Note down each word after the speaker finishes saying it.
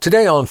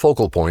Today on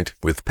Focal Point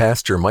with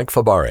Pastor Mike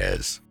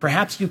Fabarez.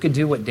 Perhaps you could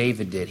do what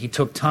David did. He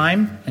took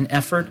time and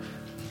effort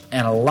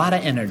and a lot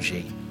of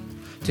energy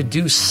to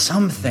do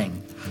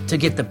something to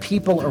get the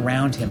people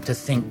around him to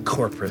think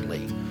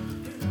corporately.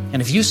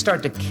 And if you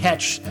start to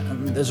catch,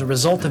 as a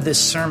result of this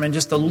sermon,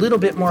 just a little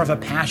bit more of a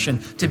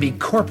passion to be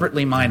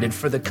corporately minded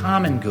for the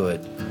common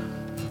good,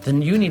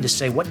 then you need to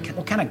say, what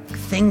kind of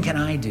thing can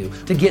I do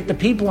to get the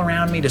people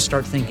around me to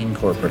start thinking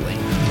corporately?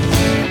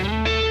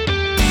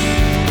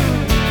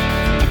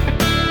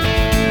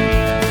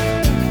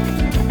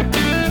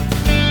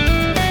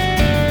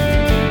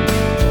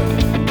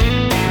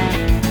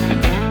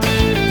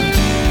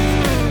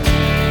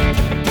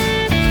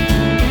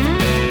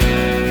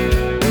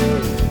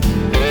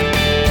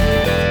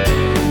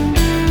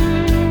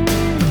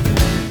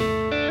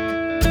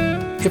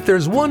 If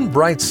there's one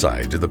bright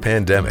side to the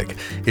pandemic,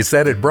 it's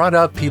that it brought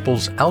out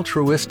people's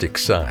altruistic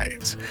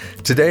sides.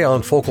 Today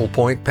on Focal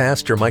Point,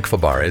 Pastor Mike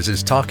Fabarez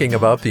is talking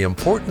about the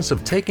importance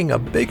of taking a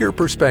bigger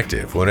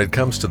perspective when it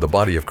comes to the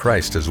body of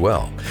Christ as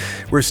well.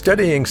 We're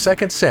studying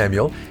 2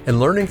 Samuel and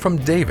learning from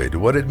David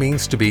what it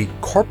means to be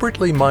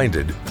corporately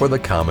minded for the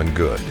common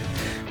good.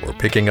 We're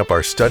picking up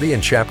our study in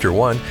chapter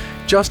 1,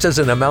 just as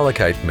an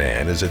Amalekite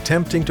man is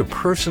attempting to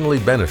personally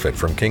benefit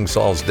from King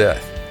Saul's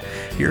death.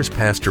 Here's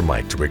Pastor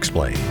Mike to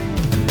explain.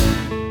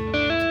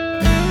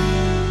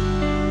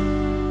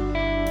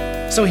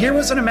 So here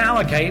was an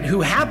Amalekite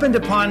who happened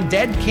upon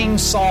dead King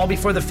Saul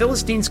before the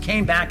Philistines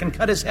came back and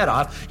cut his head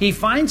off. He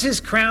finds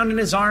his crown and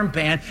his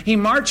armband. He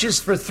marches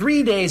for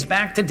 3 days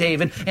back to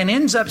David and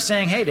ends up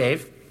saying, "Hey,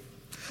 Dave,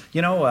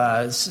 you're really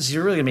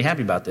going to be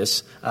happy about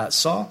this.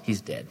 Saul, he's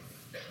dead.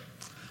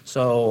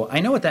 So I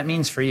know what that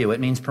means for you. It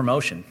means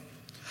promotion.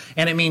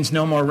 And it means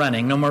no more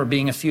running, no more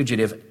being a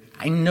fugitive.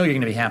 I know you're going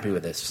to be happy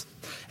with this.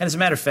 And as a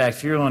matter of fact,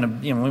 if you're on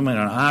an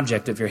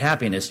object of your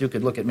happiness, you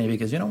could look at me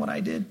because you know what I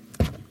did?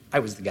 I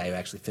was the guy who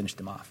actually finished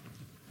him off.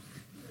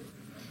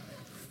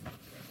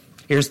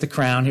 Here's the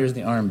crown, here's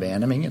the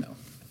armband.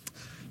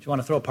 If you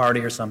want to throw a party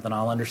or something,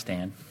 I'll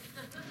understand.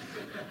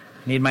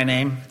 Need my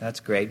name?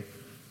 That's great.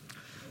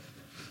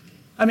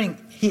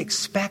 He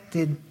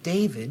expected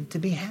David to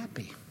be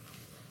happy.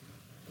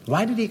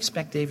 Why did he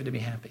expect David to be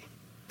happy?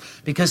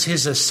 Because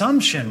his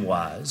assumption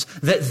was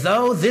that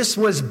though this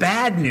was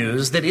bad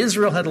news, that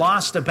Israel had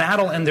lost a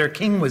battle and their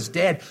king was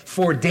dead,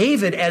 for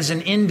David as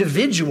an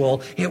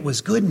individual, it was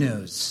good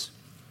news.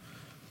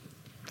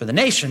 For the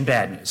nation,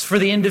 bad news. For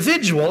the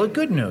individual,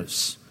 good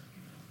news.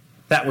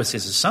 That was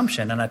his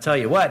assumption. And I tell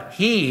you what,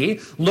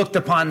 he looked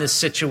upon this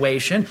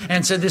situation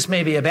and said, this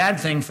may be a bad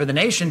thing for the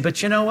nation,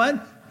 but you know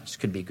what? This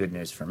could be good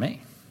news for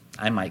me.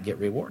 I might get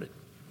rewarded.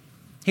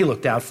 He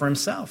looked out for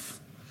himself.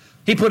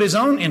 He put his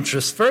own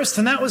interests first,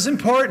 and that was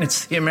important.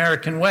 It's the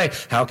American way.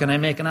 How can I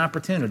make an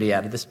opportunity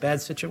out of this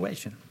bad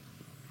situation?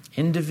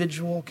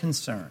 Individual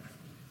concern.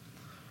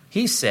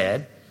 He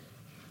said,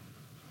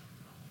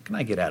 what can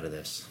I get out of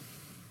this?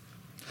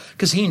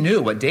 Because he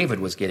knew what David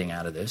was getting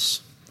out of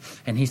this,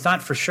 and he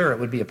thought for sure it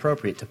would be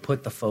appropriate to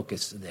put the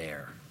focus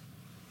there.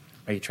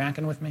 Are you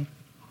tracking with me?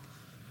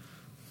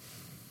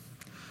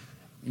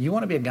 You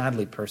want to be a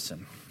godly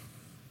person.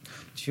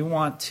 You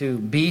want to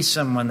be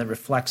someone that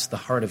reflects the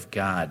heart of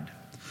God.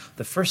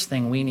 The first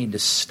thing we need to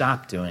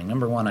stop doing,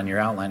 number one on your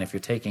outline, if you're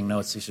taking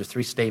notes, these are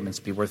 3 statements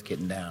be worth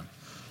getting down.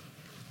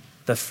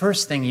 The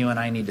first thing you and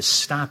I need to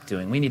stop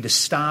doing, we need to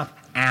stop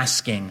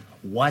asking,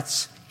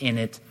 what's in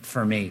it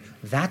for me?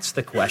 That's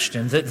the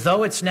question that,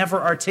 though it's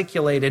never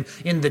articulated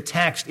in the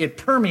text, it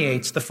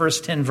permeates the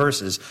first 10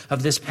 verses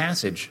of this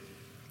passage.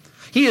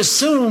 He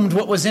assumed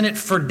what was in it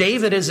for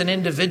David as an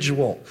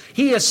individual.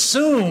 He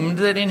assumed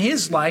that in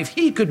his life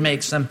he could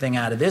make something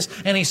out of this.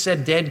 And he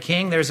said, dead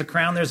king, there's a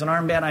crown, there's an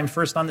armband, I'm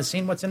first on the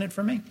scene. What's in it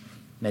for me?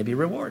 Maybe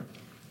reward.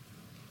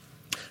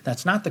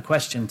 That's not the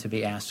question to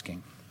be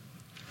asking.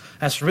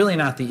 That's really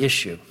not the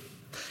issue.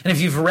 And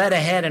if you've read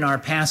ahead in our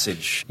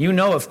passage, you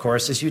know, of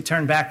course, as you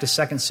turn back to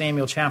 2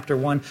 Samuel chapter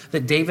 1,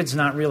 that David's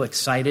not real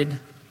excited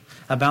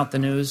about the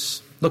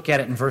news. Look at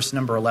it in verse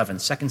number 11,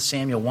 2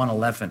 Samuel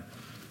 1:11.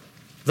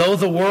 Though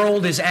the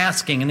world is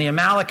asking, and the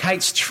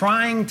Amalekites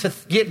trying to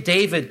get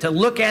David to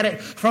look at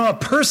it from a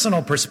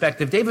personal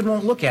perspective, David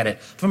won't look at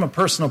it from a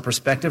personal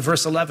perspective.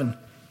 Verse 11.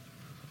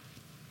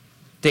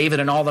 David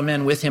and all the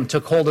men with him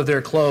took hold of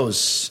their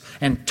clothes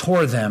and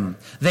tore them.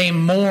 They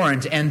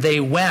mourned and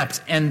they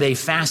wept and they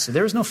fasted.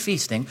 There was no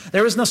feasting.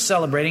 There was no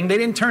celebrating. They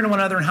didn't turn to one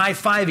another and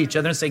high-five each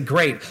other and say,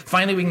 great,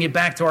 finally we can get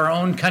back to our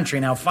own country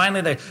now.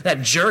 Finally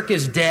that jerk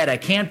is dead. I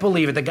can't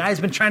believe it. The guy's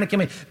been trying to kill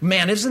me.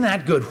 Man, isn't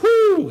that good?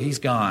 Whoo, he's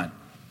gone.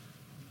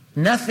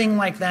 Nothing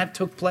like that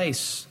took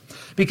place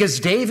because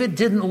David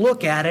didn't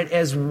look at it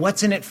as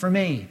what's in it for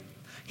me.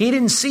 He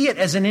didn't see it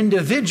as an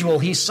individual.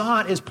 He saw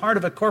it as part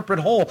of a corporate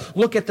whole.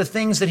 Look at the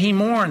things that he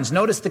mourns.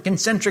 Notice the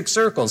concentric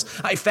circles.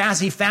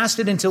 He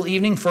fasted until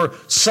evening for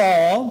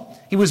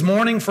Saul. He was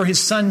mourning for his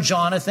son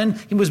Jonathan.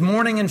 He was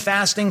mourning and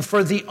fasting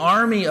for the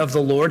army of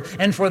the Lord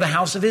and for the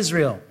house of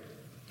Israel.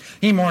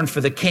 He mourned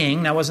for the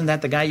king. Now, wasn't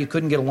that the guy you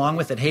couldn't get along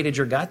with that hated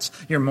your guts?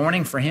 You're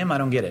mourning for him? I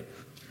don't get it.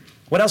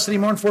 What else did he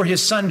mourn for?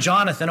 His son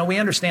Jonathan. Oh, we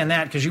understand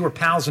that because you were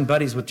pals and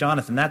buddies with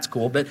Jonathan. That's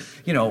cool. But,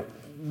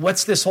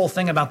 what's this whole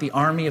thing about the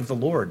army of the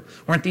Lord?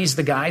 Weren't these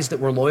the guys that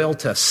were loyal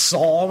to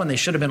Saul when they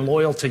should have been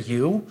loyal to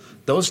you?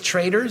 Those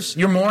traitors?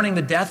 You're mourning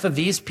the death of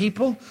these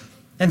people?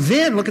 And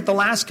then look at the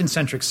last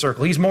concentric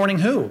circle. He's mourning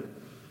who?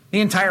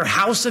 The entire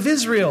house of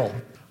Israel.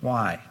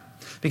 Why?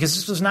 Because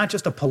this was not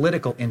just a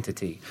political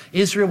entity.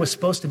 Israel was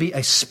supposed to be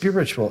a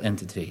spiritual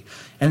entity.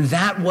 And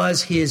that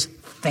was his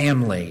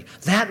family.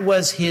 That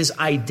was his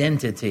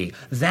identity.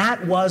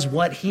 That was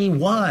what he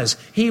was.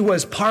 He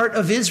was part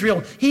of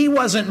Israel. He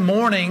wasn't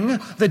mourning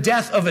the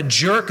death of a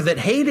jerk that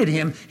hated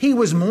him. He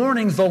was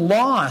mourning the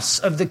loss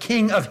of the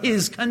king of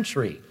his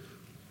country.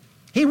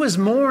 He was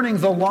mourning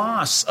the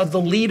loss of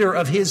the leader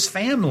of his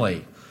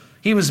family.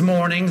 He was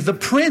mourning the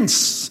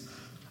prince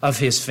of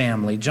his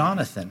family,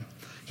 Jonathan.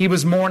 He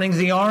was mourning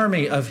the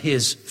army of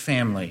his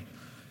family.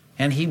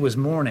 And he was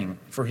mourning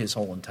for his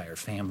whole entire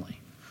family.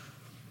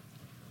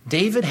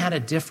 David had a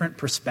different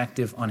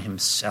perspective on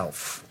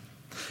himself.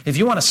 If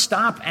you want to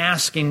stop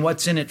asking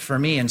what's in it for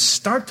me and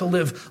start to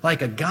live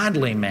like a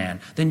godly man,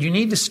 then you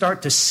need to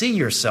start to see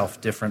yourself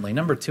differently.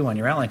 Number 2 on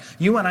your outline,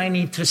 you and I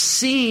need to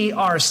see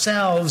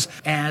ourselves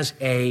as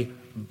a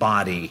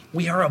body.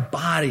 We are a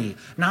body,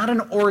 not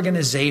an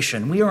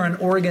organization. We are an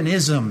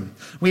organism.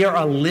 We are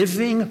a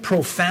living,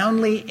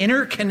 profoundly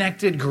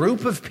interconnected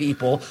group of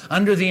people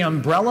under the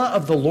umbrella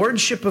of the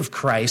Lordship of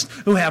Christ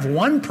who have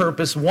one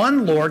purpose,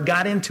 one Lord,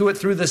 got into it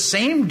through the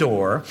same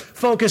door,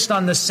 focused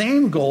on the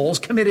same goals,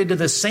 committed to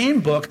the same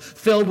book,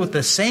 filled with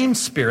the same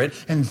Spirit,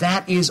 and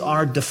that is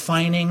our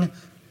defining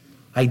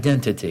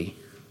identity.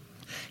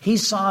 He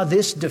saw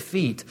this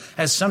defeat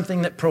as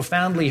something that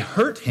profoundly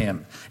hurt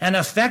him and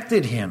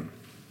affected him,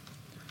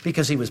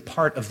 because he was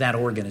part of that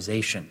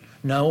organization.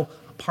 No,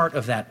 part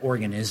of that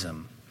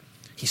organism.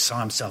 He saw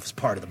himself as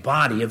part of the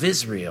body of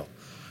Israel,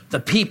 the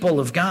people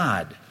of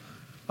God.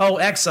 Oh,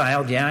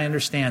 exiled, yeah, I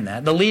understand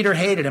that. The leader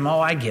hated him, oh,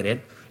 I get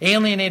it.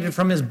 Alienated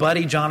from his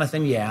buddy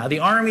Jonathan, yeah. The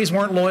armies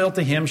weren't loyal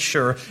to him,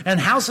 sure. And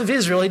house of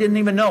Israel, he didn't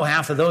even know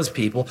half of those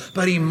people,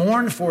 but he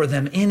mourned for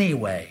them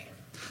anyway,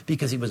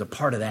 because he was a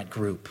part of that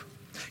group.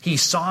 He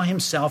saw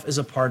himself as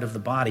a part of the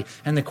body.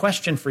 And the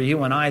question for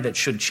you and I that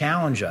should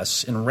challenge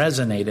us and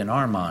resonate in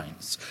our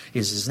minds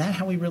is that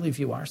how we really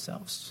view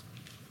ourselves?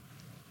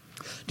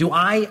 Do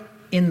I,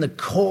 in the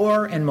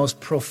core and most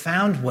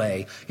profound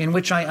way in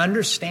which I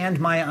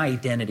understand my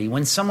identity,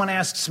 when someone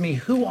asks me,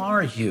 who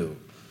are you?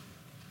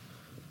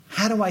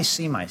 How do I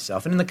see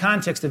myself? And in the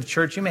context of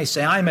church, you may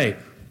say, I'm a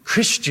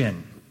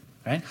Christian,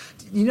 right?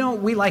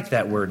 We like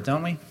that word,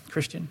 don't we?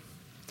 Christian.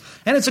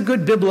 And it's a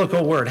good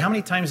biblical word. How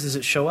many times does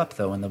it show up,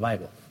 though, in the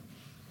Bible?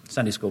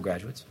 Sunday school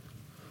graduates?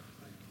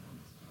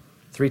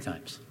 3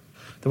 times.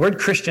 The word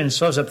Christian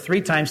shows up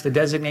 3 times to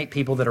designate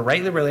people that are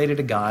rightly related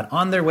to God,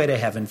 on their way to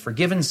heaven,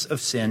 forgiven of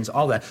sins,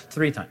 all that,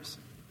 3 times.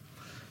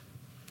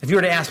 If you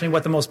were to ask me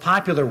what the most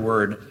popular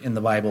word in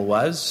the Bible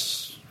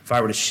was, if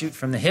I were to shoot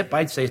from the hip,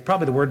 I'd say it's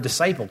probably the word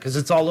disciple, because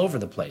it's all over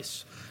the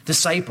place.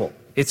 Disciple.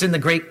 It's in the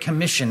Great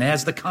Commission. It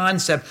has the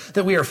concept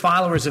that we are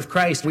followers of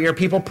Christ. We are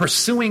people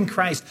pursuing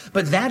Christ.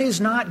 But that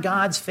is not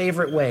God's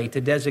favorite way to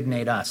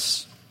designate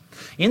us.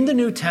 In the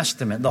New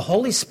Testament, the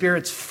Holy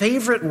Spirit's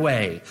favorite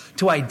way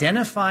to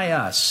identify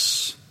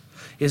us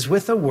is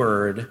with a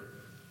word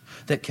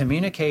that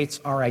communicates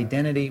our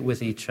identity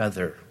with each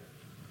other.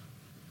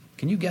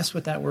 Can you guess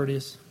what that word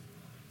is?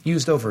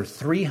 Used over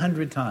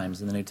 300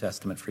 times in the New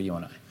Testament for you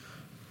and I.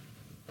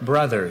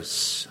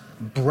 Brothers.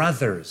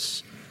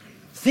 Brothers.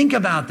 Think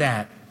about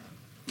that.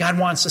 God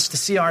wants us to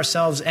see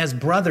ourselves as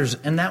brothers,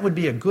 and that would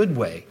be a good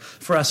way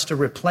for us to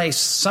replace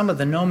some of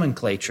the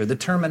nomenclature, the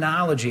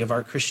terminology of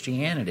our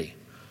Christianity.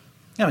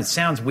 It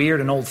sounds weird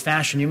and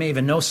old-fashioned. You may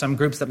even know some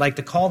groups that like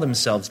to call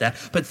themselves that.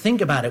 But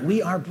think about it.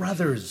 We are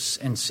brothers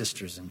and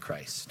sisters in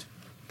Christ.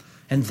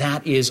 And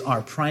that is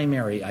our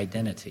primary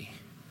identity.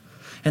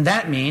 And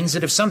that means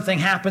that if something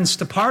happens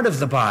to part of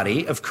the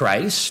body of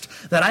Christ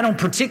that I don't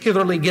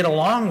particularly get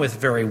along with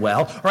very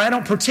well, or I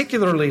don't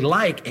particularly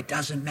like, it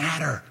doesn't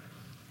matter.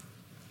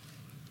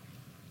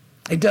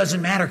 It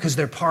doesn't matter because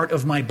they're part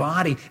of my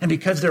body. And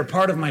because they're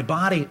part of my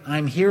body,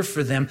 I'm here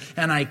for them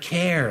and I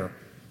care.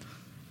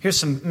 Here's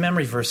some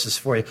memory verses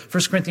for you.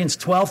 1 Corinthians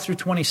 12 through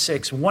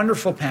 26,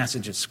 wonderful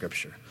passage of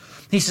Scripture.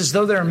 He says,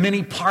 though there are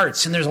many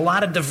parts and there's a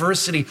lot of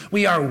diversity,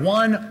 we are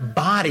one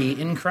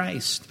body in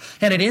Christ.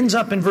 And it ends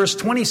up in verse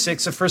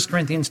 26 of 1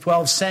 Corinthians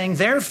 12 saying,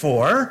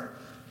 therefore,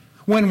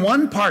 when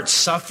one part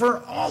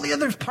suffer, all the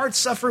other parts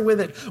suffer with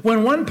it.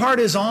 When one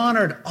part is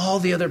honored, all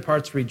the other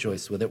parts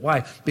rejoice with it.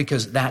 Why?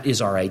 Because that is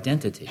our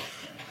identity.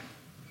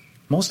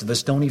 Most of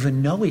us don't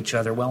even know each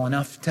other well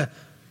enough to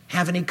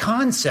have any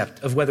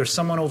concept of whether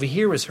someone over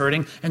here is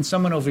hurting and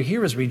someone over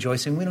here is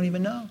rejoicing. We don't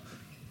even know.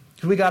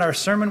 We got our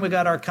sermon, we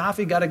got our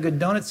coffee, got a good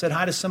donut, said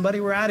hi to somebody,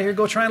 we're out of here,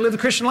 go try and live the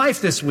Christian life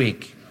this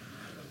week.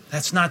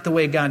 That's not the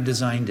way God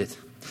designed it.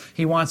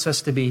 He wants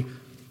us to be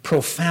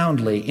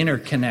profoundly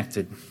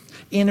interconnected,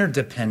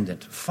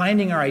 interdependent,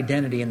 finding our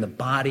identity in the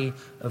body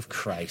of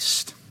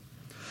Christ.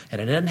 And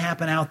it doesn't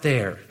happen out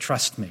there.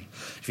 Trust me.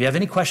 If you have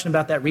any question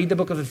about that, read the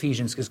book of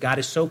Ephesians, because God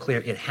is so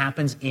clear. It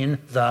happens in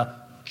the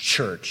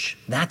church.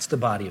 That's the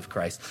body of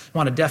Christ. You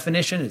want a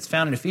definition? It's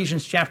found in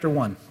Ephesians chapter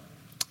 1.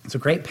 It's a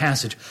great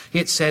passage.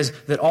 It says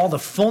that all the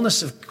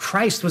fullness of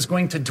Christ was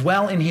going to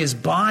dwell in his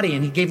body,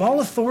 and he gave all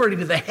authority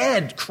to the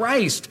head,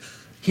 Christ,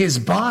 his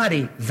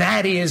body.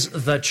 That is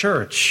the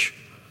church,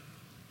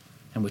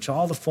 in which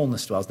all the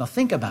fullness dwells. Now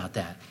think about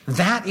that.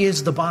 That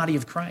is the body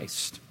of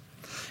Christ.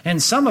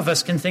 And some of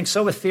us can think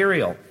so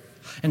ethereal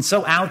and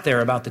so out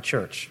there about the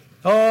church.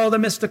 Oh, the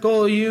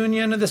mystical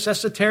union of this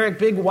esoteric,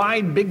 big,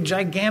 wide, big,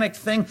 gigantic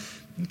thing.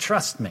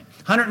 Trust me.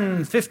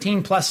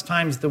 115 plus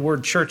times the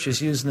word church is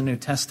used in the New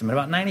Testament.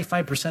 About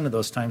 95% of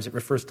those times it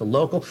refers to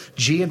local,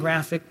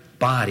 geographic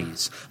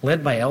bodies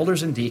led by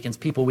elders and deacons,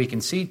 people we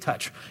can see,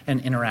 touch, and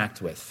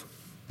interact with.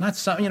 Not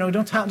some,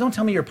 don't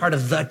tell me you're part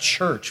of the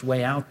church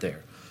way out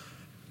there.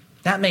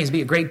 That may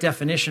be a great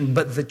definition,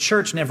 but the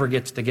church never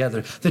gets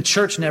together. The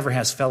church never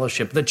has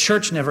fellowship. The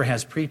church never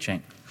has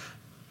preaching.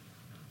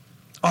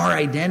 Our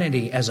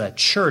identity as a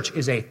church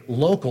is a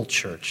local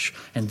church,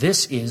 and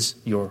this is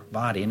your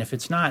body. And if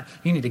it's not,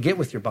 you need to get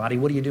with your body.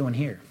 What are you doing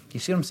here? Do you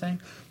see what I'm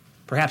saying?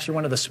 Perhaps you're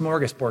one of the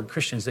smorgasbord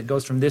Christians that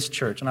goes from this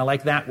church, and I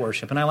like that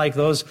worship, and I like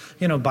those,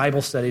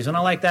 Bible studies, and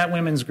I like that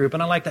women's group,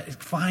 and I like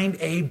that. Find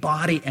a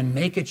body and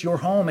make it your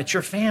home. It's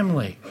your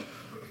family.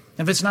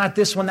 If it's not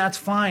this one, that's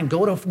fine.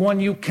 Go to one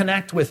you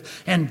connect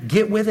with and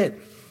get with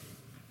it.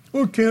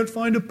 Or can't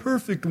find a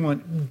perfect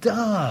one.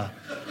 Duh.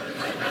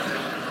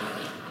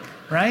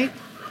 Right?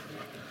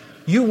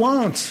 You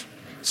won't.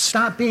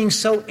 Stop being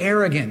so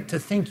arrogant to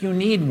think you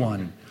need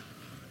one.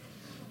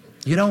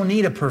 You don't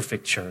need a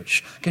perfect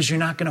church, because you're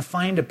not going to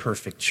find a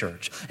perfect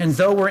church. And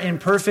though we're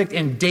imperfect,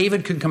 and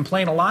David could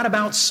complain a lot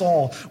about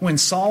Saul, when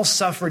Saul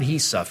suffered, he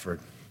suffered.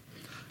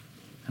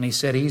 And he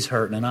said, he's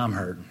hurting and I'm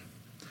hurting.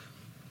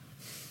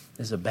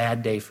 This is a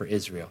bad day for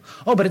Israel.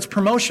 Oh, but it's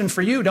promotion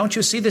for you. Don't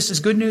you see this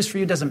is good news for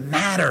you? It doesn't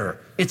matter.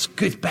 It's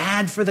good,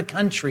 bad for the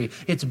country.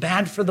 It's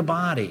bad for the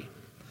body.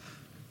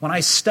 When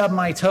I stub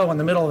my toe in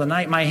the middle of the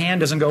night, my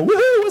hand doesn't go, woohoo,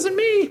 it wasn't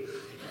me.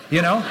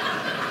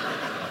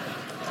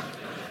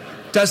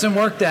 Doesn't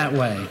work that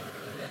way.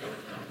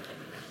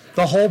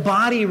 The whole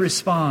body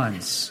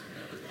responds.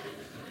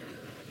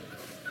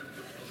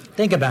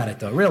 Think about it,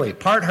 though. Really,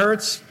 part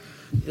hurts,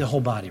 the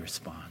whole body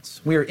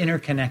responds. We are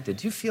interconnected.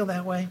 Do you feel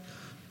that way?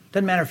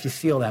 Doesn't matter if you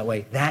feel that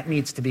way. That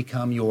needs to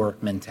become your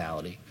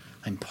mentality.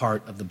 I'm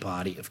part of the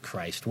body of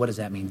Christ. What does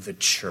that mean? The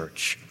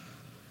church.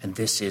 And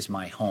this is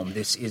my home.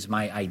 This is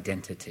my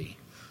identity.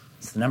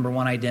 It's the number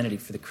one identity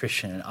for the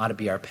Christian, and it ought to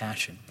be our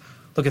passion.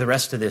 Look at the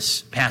rest of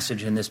this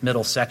passage in this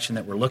middle section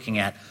that we're looking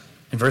at.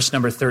 In verse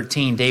number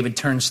 13, David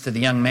turns to the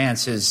young man and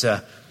says,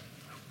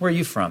 where are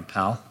you from,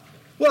 pal?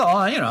 Well,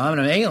 I'm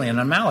an alien,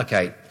 an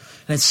Amalekite.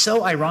 And it's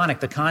so ironic,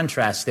 the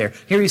contrast there.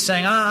 Here he's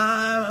saying,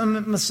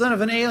 I'm the son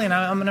of an alien,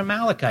 I'm an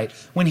Amalekite.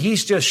 When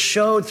he's just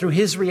showed through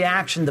his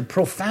reaction the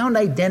profound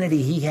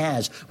identity he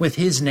has with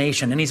his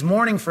nation. And he's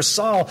mourning for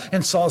Saul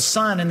and Saul's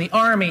son and the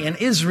army and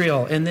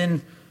Israel. And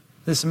then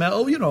this man,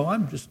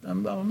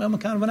 I'm a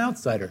kind of an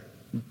outsider.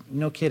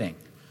 No kidding.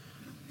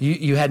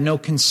 You had no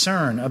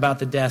concern about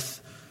the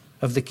death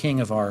of the king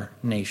of our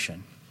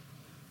nation.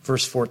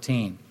 Verse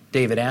 14,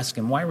 David asked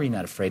him, why were you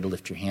not afraid to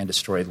lift your hand to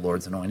destroy the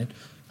Lord's anointed?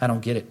 I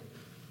don't get it.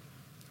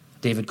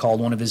 David called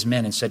one of his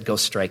men and said, go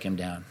strike him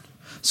down.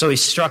 So he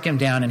struck him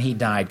down and he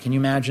died. Can you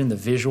imagine the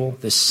visual,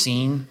 this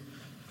scene?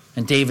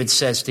 And David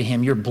says to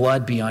him, your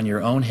blood be on your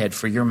own head,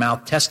 for your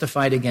mouth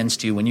testified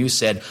against you when you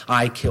said,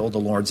 I killed the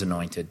Lord's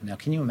anointed. Now,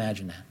 can you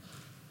imagine that?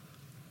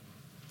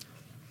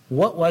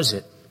 What was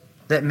it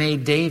that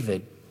made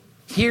David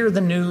hear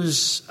the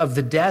news of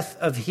the death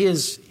of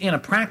his, in a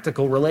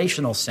practical,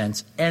 relational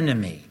sense,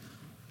 enemy,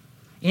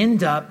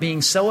 end up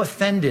being so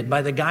offended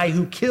by the guy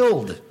who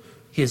killed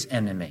his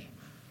enemy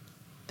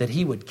that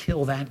he would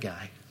kill that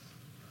guy?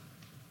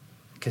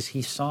 Because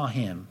he saw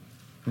him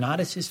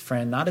not as his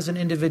friend, not as an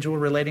individual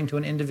relating to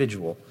an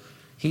individual.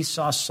 He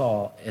saw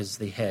Saul as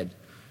the head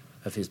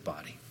of his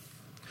body.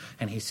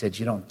 And he said,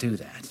 you don't do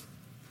that.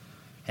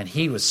 And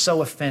he was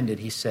so offended,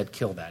 he said,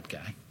 kill that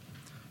guy.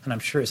 And I'm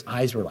sure his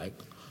eyes were like,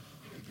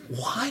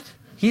 what?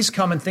 He's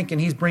coming thinking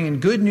he's bringing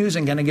good news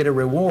and going to get a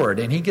reward.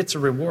 And he gets a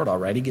reward, all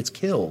right. He gets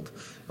killed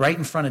right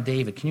in front of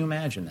David. Can you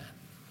imagine that?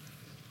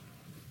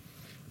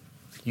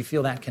 You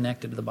feel that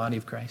connected to the body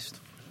of Christ?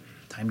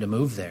 Time to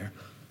move there.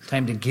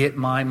 Time to get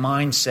my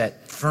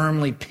mindset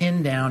firmly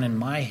pinned down in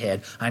my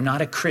head. I'm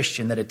not a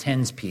Christian that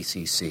attends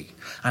PCC.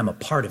 I'm a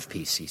part of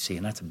PCC,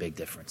 and that's a big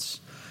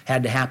difference.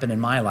 Had to happen in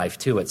my life,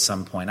 too, at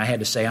some point. I had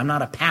to say, I'm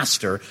not a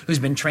pastor who's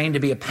been trained to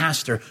be a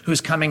pastor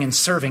who's coming and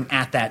serving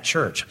at that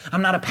church.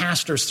 I'm not a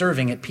pastor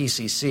serving at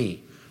PCC.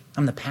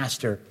 I'm the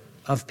pastor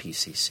of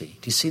PCC.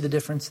 Do you see the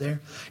difference there?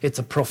 It's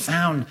a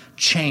profound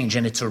change,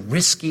 and it's a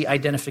risky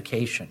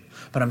identification.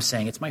 But I'm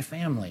saying, it's my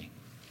family.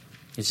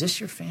 Is this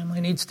your family?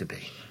 It needs to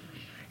be.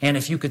 And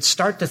if you could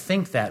start to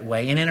think that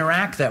way and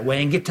interact that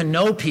way and get to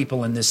know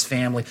people in this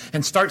family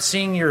and start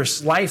seeing your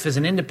life as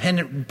an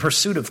independent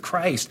pursuit of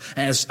Christ,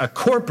 as a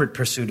corporate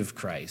pursuit of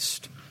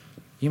Christ,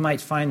 you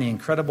might find the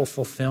incredible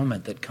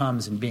fulfillment that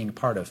comes in being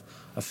part of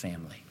a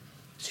family.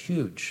 It's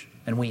huge,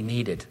 and we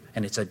need it.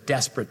 And it's a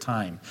desperate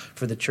time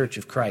for the Church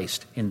of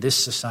Christ in this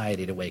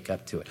society to wake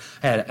up to it.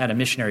 I had a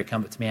missionary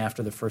come up to me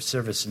after the first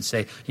service and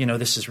say,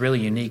 this is really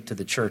unique to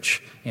the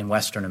church in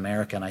Western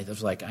America. And I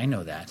was like, I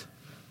know that.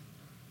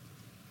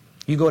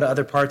 You go to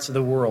other parts of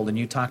the world and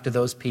you talk to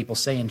those people,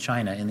 say in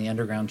China, in the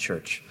underground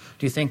church.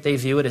 Do you think they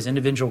view it as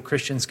individual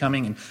Christians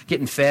coming and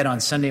getting fed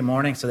on Sunday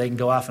morning so they can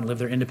go off and live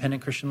their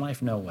independent Christian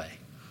life? No way.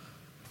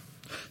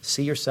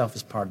 See yourself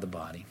as part of the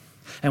body.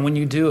 And when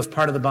you do, if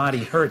part of the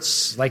body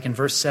hurts, like in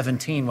verse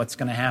 17, what's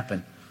going to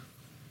happen?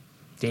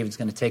 David's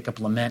going to take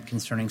up lament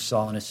concerning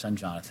Saul and his son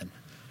Jonathan.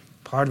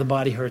 Part of the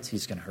body hurts,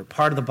 he's going to hurt.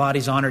 Part of the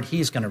body's honored,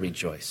 he's going to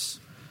rejoice.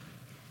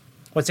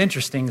 What's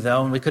interesting,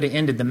 though, and we could have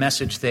ended the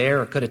message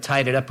there or could have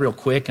tied it up real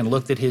quick and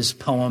looked at his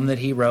poem that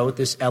he wrote,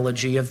 this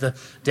elegy of the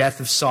death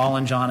of Saul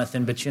and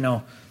Jonathan. But,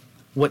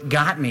 what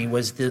got me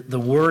was the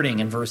wording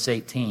in verse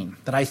 18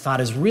 that I thought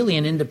is really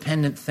an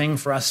independent thing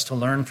for us to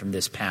learn from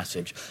this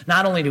passage.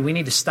 Not only do we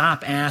need to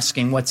stop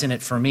asking what's in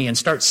it for me and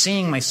start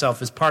seeing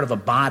myself as part of a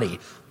body,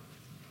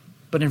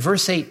 but in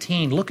verse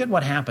 18, look at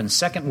what happens.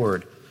 Second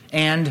word,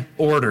 and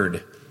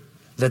ordered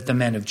that the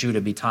men of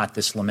Judah be taught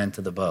this lament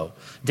of the bow.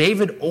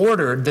 David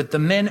ordered that the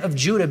men of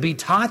Judah be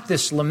taught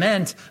this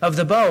lament of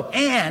the bow.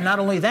 And not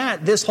only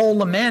that, this whole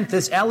lament,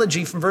 this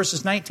elegy from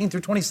verses 19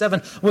 through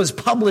 27 was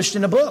published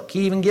in a book.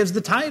 He even gives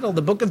the title,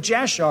 the Book of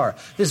Jashar,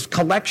 this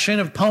collection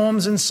of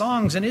poems and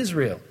songs in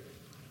Israel.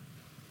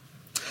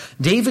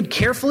 David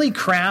carefully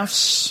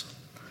crafts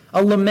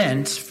a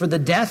lament for the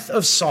death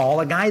of Saul,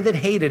 a guy that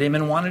hated him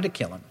and wanted to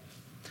kill him,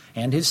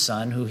 and his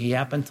son, who he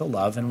happened to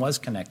love and was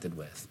connected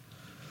with.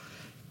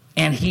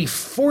 And he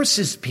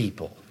forces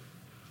people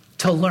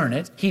to learn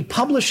it. He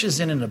publishes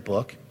it in a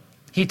book.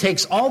 He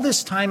takes all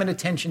this time and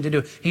attention to do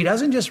it. He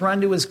doesn't just run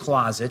to his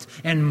closet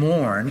and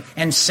mourn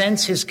and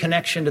sense his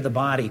connection to the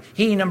body.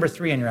 Number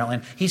 3 on your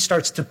outline, he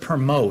starts to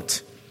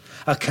promote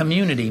a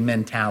community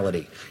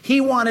mentality.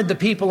 He wanted the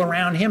people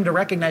around him to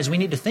recognize we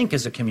need to think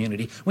as a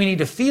community. We need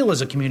to feel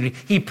as a community.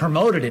 He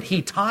promoted it.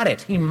 He taught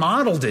it. He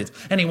modeled it.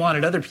 And he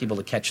wanted other people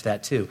to catch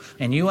that too.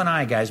 And you and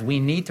I, guys, we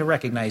need to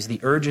recognize the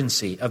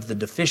urgency of the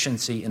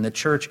deficiency in the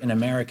church in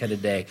America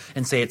today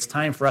and say it's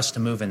time for us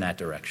to move in that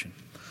direction.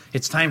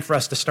 It's time for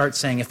us to start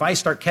saying, if I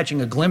start catching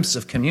a glimpse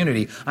of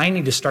community, I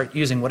need to start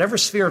using whatever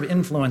sphere of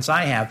influence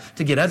I have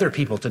to get other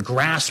people to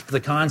grasp the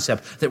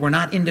concept that we're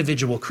not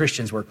individual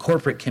Christians, we're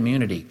corporate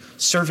community,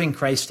 serving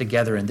Christ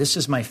together, and this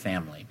is my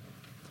family.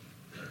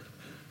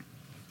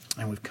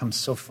 And we've come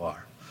so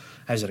far.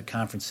 I was at a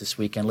conference this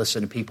weekend,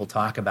 listening to people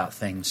talk about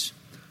things.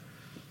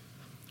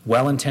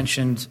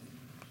 Well-intentioned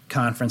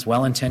conference,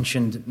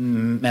 well-intentioned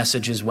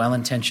messages,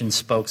 well-intentioned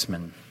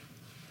spokesmen.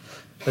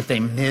 But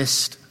they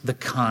missed the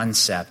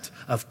concept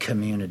of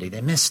community. They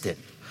missed it.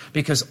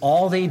 Because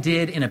all they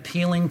did in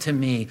appealing to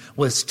me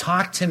was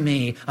talk to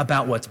me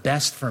about what's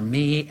best for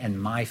me and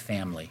my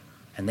family.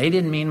 And they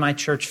didn't mean my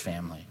church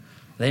family.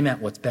 They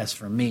meant what's best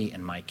for me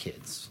and my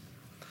kids.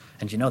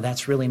 And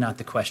that's really not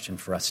the question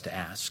for us to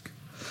ask.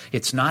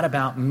 It's not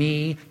about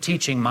me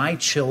teaching my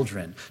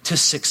children to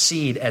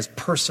succeed as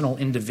personal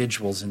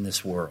individuals in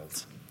this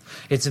world.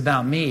 It's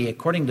about me,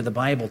 according to the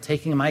Bible,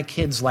 taking my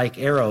kids like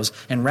arrows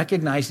and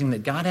recognizing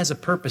that God has a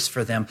purpose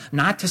for them,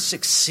 not to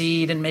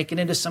succeed and make it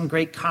into some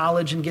great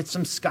college and get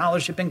some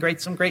scholarship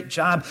and some great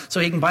job so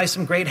he can buy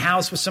some great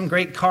house with some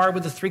great car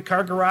with a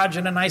 3-car garage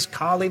and a nice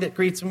collie that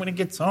greets him when he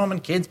gets home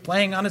and kids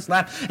playing on his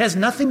lap. It has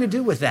nothing to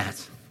do with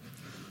that.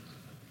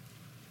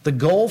 The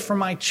goal for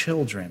my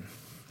children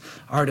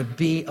are to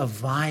be a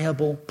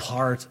viable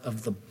part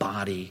of the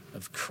body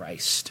of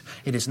Christ.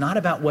 It is not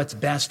about what's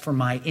best for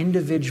my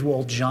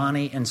individual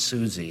Johnny and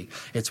Susie.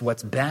 It's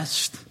what's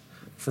best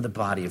for the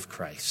body of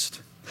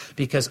Christ.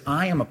 Because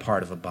I am a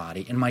part of a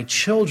body, and my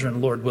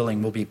children, Lord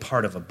willing, will be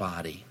part of a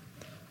body.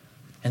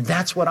 And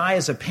that's what I,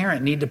 as a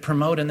parent, need to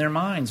promote in their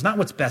minds. Not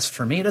what's best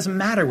for me. It doesn't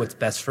matter what's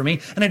best for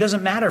me. And it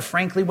doesn't matter,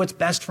 frankly, what's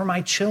best for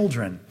my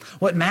children.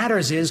 What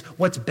matters is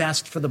what's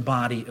best for the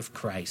body of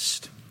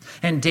Christ.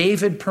 And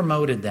David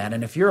promoted that.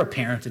 And if you're a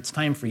parent, it's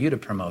time for you to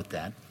promote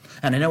that.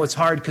 And I know it's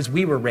hard because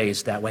we were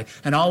raised that way.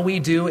 And all we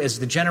do as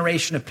the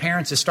generation of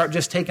parents is start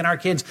just taking our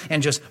kids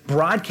and just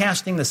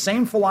broadcasting the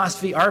same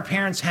philosophy our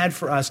parents had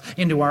for us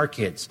into our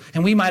kids.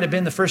 And we might have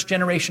been the first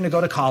generation to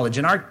go to college,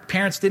 and our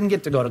parents didn't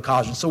get to go to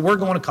college. And so we're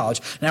going to college.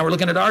 Now we're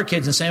looking at our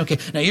kids and saying, okay,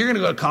 now you're going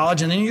to go to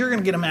college, and then you're going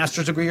to get a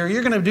master's degree, or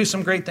you're going to do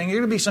some great thing. You're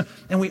going to be some.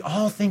 And we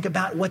all think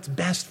about what's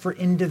best for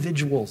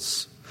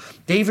individuals.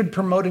 David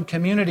promoted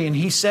community, and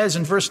he says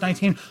in verse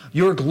 19,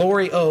 your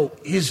glory, O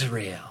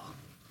Israel.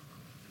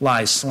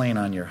 lies slain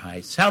on your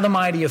heights. How the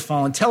mighty have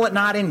fallen. Tell it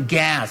not in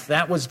Gath.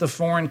 That was the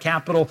foreign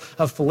capital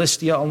of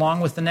Philistia,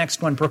 along with the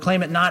next one.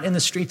 Proclaim it not in the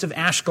streets of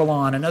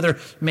Ashkelon, another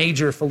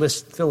major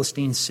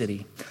Philistine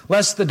city.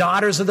 Lest the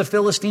daughters of the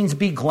Philistines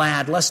be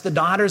glad, lest the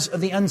daughters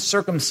of the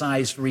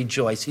uncircumcised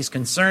rejoice. He's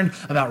concerned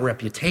about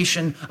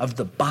reputation of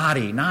the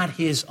body, not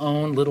his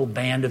own little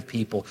band of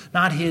people,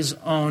 not his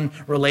own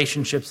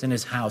relationships in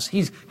his house.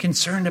 He's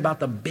concerned about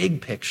the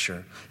big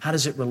picture. How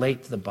does it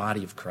relate to the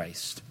body of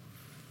Christ?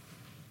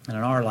 And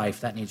in our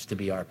life, that needs to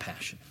be our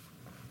passion.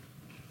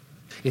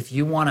 If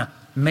you want to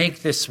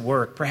make this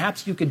work,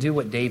 perhaps you could do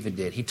what David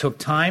did. He took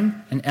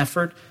time and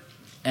effort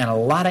and a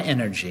lot of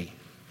energy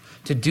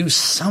to do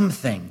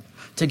something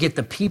to get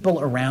the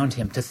people around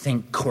him to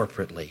think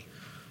corporately.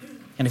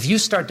 And if you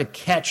start to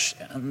catch,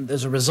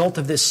 as a result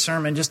of this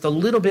sermon, just a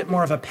little bit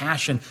more of a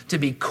passion to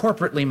be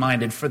corporately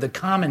minded for the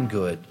common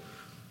good,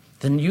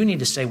 then you need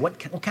to say, what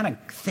kind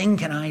of thing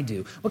can I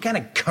do? What kind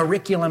of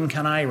curriculum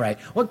can I write?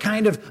 What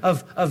kind of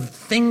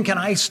thing can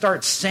I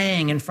start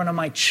saying in front of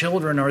my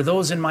children or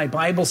those in my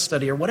Bible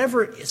study or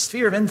whatever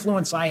sphere of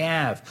influence I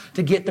have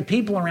to get the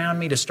people around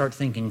me to start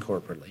thinking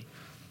corporately?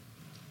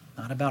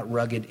 Not about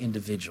rugged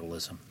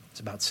individualism. It's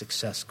about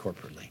success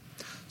corporately.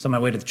 So on my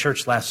way to the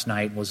church last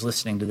night, was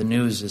listening to the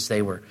news as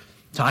they were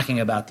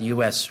talking about the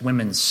U.S.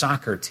 women's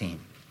soccer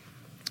team.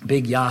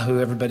 Big Yahoo,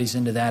 everybody's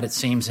into that, it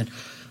seems, and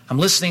I'm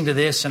listening to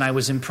this, and I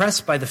was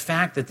impressed by the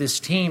fact that this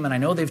team, and I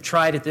know they've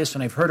tried at this,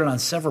 and I've heard it on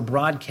several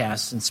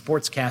broadcasts, and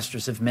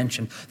sportscasters have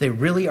mentioned, they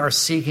really are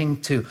seeking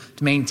to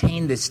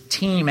maintain this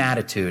team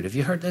attitude. Have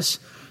you heard this?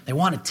 They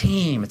want a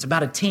team. It's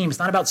about a team. It's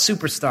not about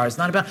superstars. It's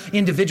not about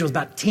individuals. It's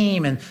about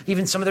team. And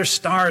even some of their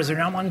stars, they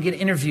don't want to get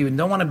interviewed and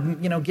don't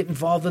want to, get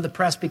involved with the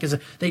press because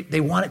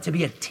they want it to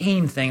be a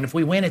team thing. And if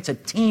we win, it's a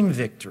team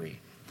victory.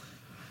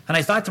 And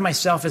I thought to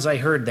myself as I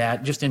heard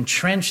that, just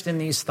entrenched in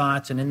these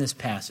thoughts and in this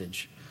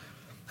passage,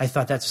 I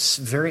thought that's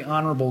very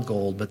honorable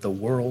gold, but the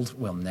world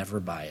will never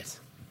buy it.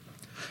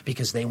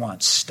 Because they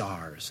want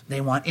stars. They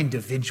want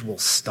individual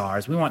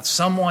stars. We want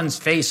someone's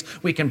face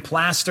we can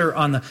plaster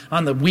on the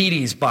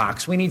Wheaties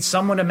box. We need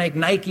someone to make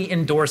Nike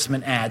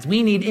endorsement ads.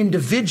 We need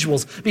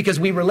individuals because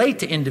we relate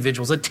to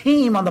individuals. A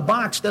team on the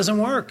box doesn't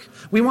work.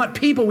 We want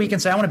people we can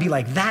say, I want to be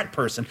like that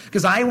person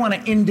because I want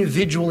to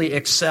individually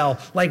excel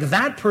like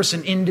that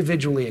person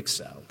individually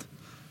excelled.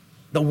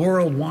 The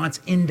world wants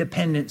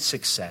independent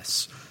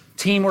success.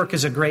 Teamwork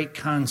is a great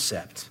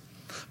concept,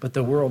 but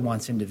the world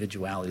wants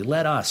individuality.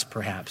 Let us,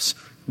 perhaps,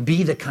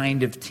 be the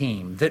kind of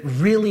team that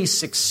really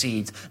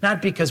succeeds,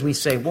 not because we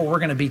say, well, we're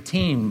going to be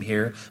team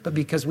here, but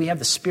because we have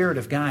the Spirit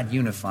of God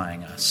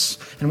unifying us.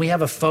 And we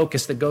have a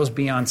focus that goes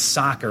beyond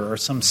soccer or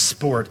some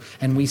sport,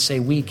 and we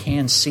say we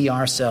can see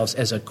ourselves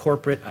as a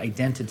corporate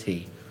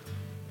identity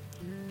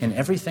in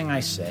everything I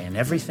say and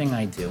everything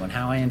I do and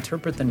how I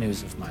interpret the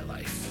news of my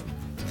life.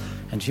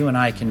 And you and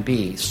I can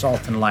be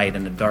salt and light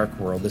in a dark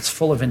world that's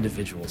full of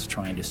individuals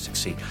trying to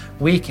succeed.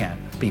 We can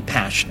be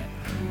passionate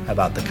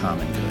about the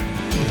common good.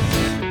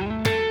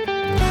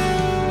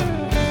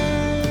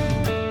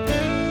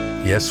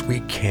 Yes, we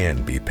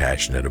can be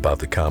passionate about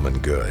the common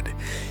good.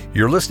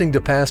 You're listening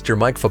to Pastor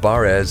Mike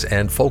Fabarez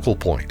and Focal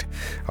Point.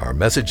 Our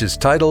message is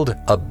titled,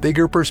 A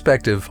Bigger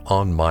Perspective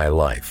on My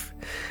Life.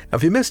 Now,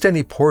 if you missed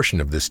any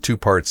portion of this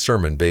two-part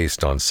sermon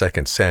based on 2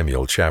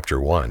 Samuel chapter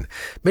 1,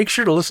 make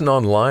sure to listen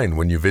online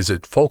when you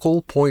visit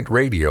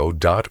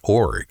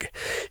focalpointradio.org.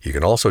 You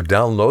can also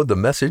download the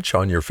message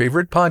on your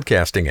favorite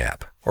podcasting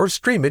app or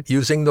stream it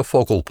using the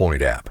Focal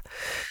Point app.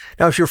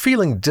 Now, if you're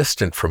feeling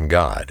distant from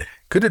God,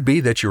 could it be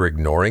that you're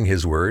ignoring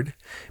His Word?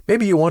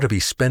 Maybe you want to be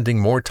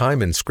spending more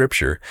time in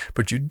Scripture,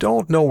 but you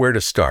don't know where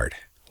to start.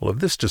 Well, if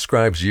this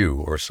describes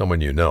you or someone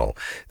you know,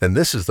 then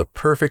this is the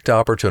perfect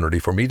opportunity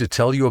for me to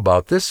tell you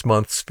about this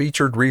month's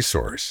featured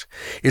resource.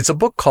 It's a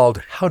book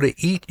called How to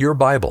Eat Your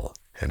Bible,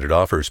 and it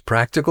offers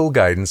practical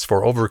guidance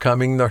for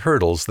overcoming the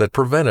hurdles that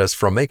prevent us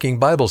from making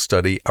Bible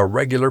study a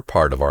regular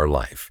part of our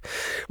life.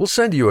 We'll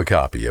send you a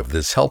copy of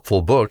this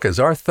helpful book as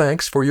our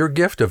thanks for your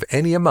gift of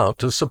any amount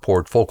to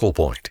support Focal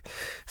Point.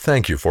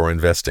 Thank you for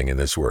investing in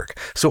this work,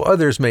 so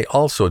others may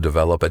also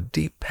develop a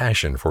deep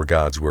passion for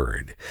God's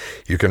Word.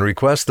 You can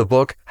request the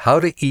book,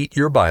 How to Eat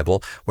Your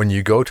Bible, when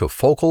you go to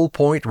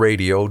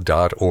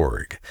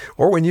focalpointradio.org,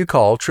 or when you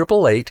call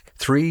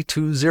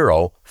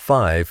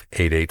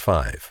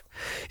 888-320-5885.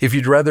 If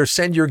you'd rather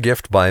send your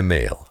gift by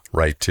mail,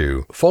 write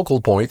to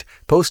Focal Point,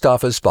 Post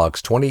Office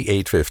Box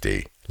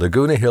 2850,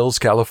 Laguna Hills,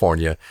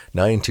 California,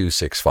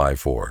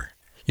 92654.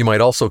 You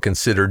might also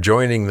consider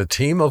joining the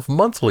team of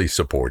monthly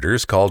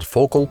supporters called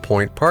Focal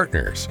Point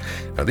Partners.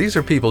 Now, these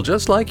are people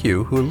just like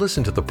you who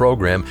listen to the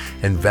program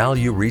and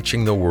value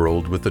reaching the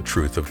world with the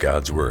truth of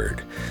God's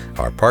Word.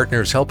 Our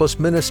partners help us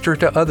minister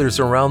to others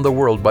around the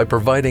world by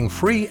providing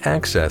free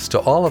access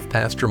to all of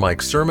Pastor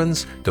Mike's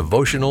sermons,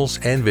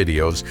 devotionals, and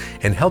videos,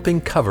 and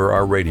helping cover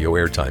our radio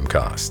airtime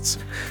costs.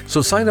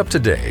 So sign up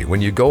today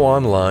when you go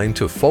online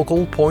to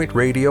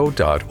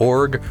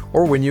focalpointradio.org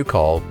or when you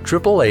call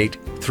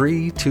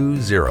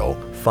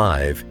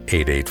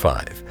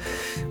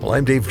 888-320-5885. Well,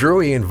 I'm Dave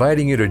Drury,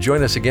 inviting you to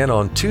join us again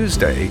on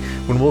Tuesday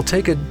when we'll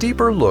take a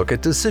deeper look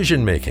at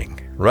decision-making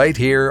right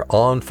here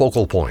on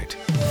Focal Point.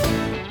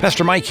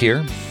 Pastor Mike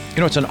here. You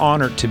know, it's an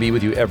honor to be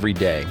with you every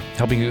day,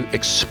 helping you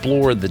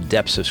explore the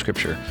depths of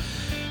Scripture.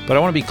 But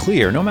I want to be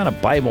clear, no amount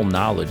of Bible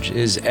knowledge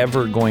is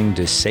ever going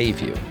to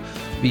save you.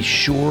 Be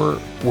sure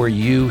where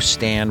you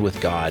stand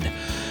with God.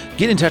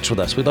 Get in touch with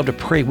us. We'd love to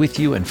pray with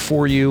you and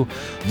for you.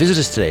 Visit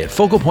us today at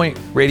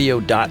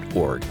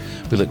focalpointradio.org.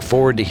 We look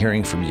forward to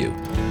hearing from you.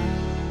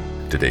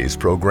 Today's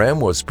program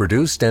was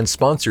produced and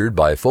sponsored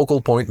by Focal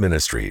Point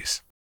Ministries.